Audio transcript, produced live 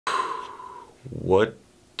What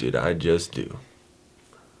did I just do?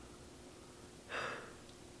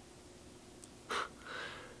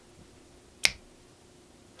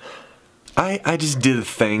 I just did a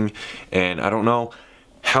thing, and I don't know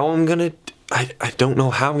how I'm gonna, I don't know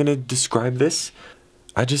how I'm gonna describe this.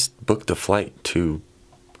 I just booked a flight to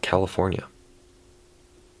California.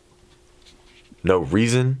 No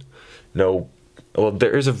reason, no, well,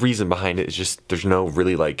 there is a reason behind it. It's just, there's no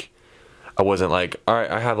really like, I wasn't like, all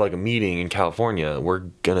right, I have like a meeting in California, we're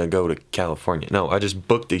gonna go to California. No, I just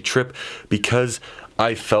booked a trip because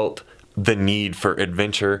I felt the need for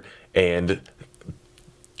adventure, and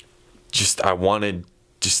just, I wanted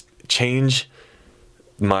just change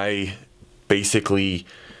my, basically,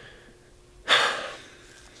 I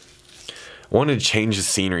wanted to change the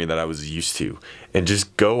scenery that I was used to and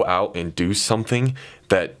just go out and do something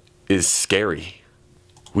that is scary.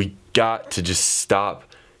 We got to just stop,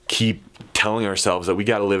 keep telling ourselves that we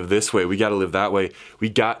got to live this way, we got to live that way. We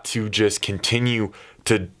got to just continue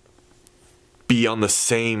to be on the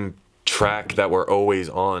same track that we're always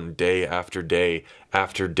on, day after day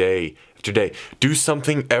after day after day. Do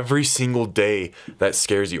something every single day that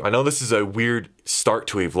scares you. I know this is a weird start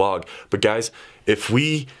to a vlog, but guys, if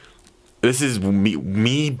we, this is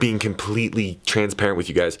me being completely transparent with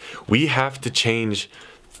you guys, we have to change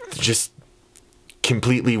just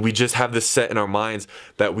completely. We just have this set in our minds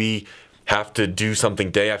that we have to do something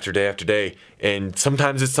day after day after day, and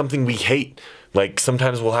sometimes it's something we hate. Like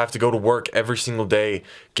sometimes we'll have to go to work every single day,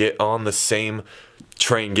 get on the same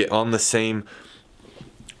train, get on the same,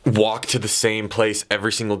 walk to the same place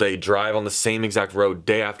every single day, drive on the same exact road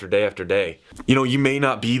day after day after day. You know, you may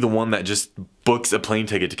not be the one that just books a plane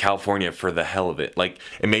ticket to California for the hell of it. Like,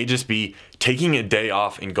 it may just be taking a day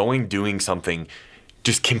off and going doing something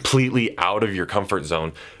just completely out of your comfort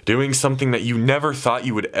zone, doing something that you never thought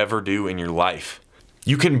you would ever do in your life.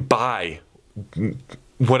 You can buy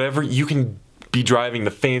whatever, you can be driving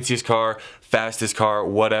the fanciest car, fastest car,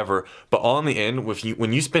 whatever, but all in the end,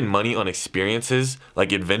 when you spend money on experiences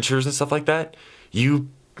like adventures and stuff like that, you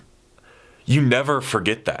never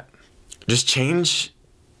forget that. Just change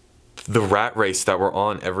the rat race that we're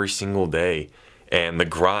on every single day and the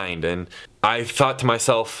grind. And I thought to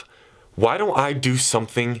myself, why don't I do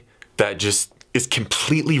something that just is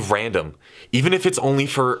completely random, even if it's only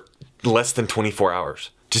for less than 24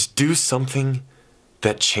 hours? Just do something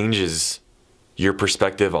that changes your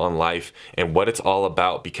perspective on life and what it's all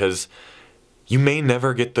about, because you may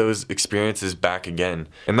never get those experiences back again.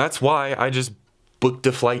 And that's why I just booked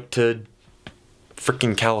a flight to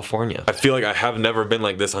freaking California. I feel like I have never been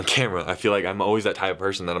like this on camera. I feel like I'm always that type of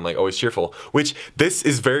person that I'm like always cheerful, which this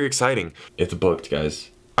is very exciting. It's booked, guys.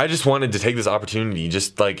 I just wanted to take this opportunity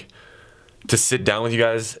just like to sit down with you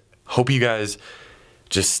guys. Hope you guys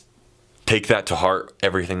just take that to heart,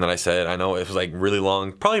 everything that I said. I know it was like really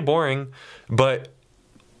long, probably boring, but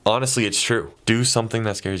honestly it's true. Do something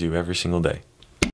that scares you every single day.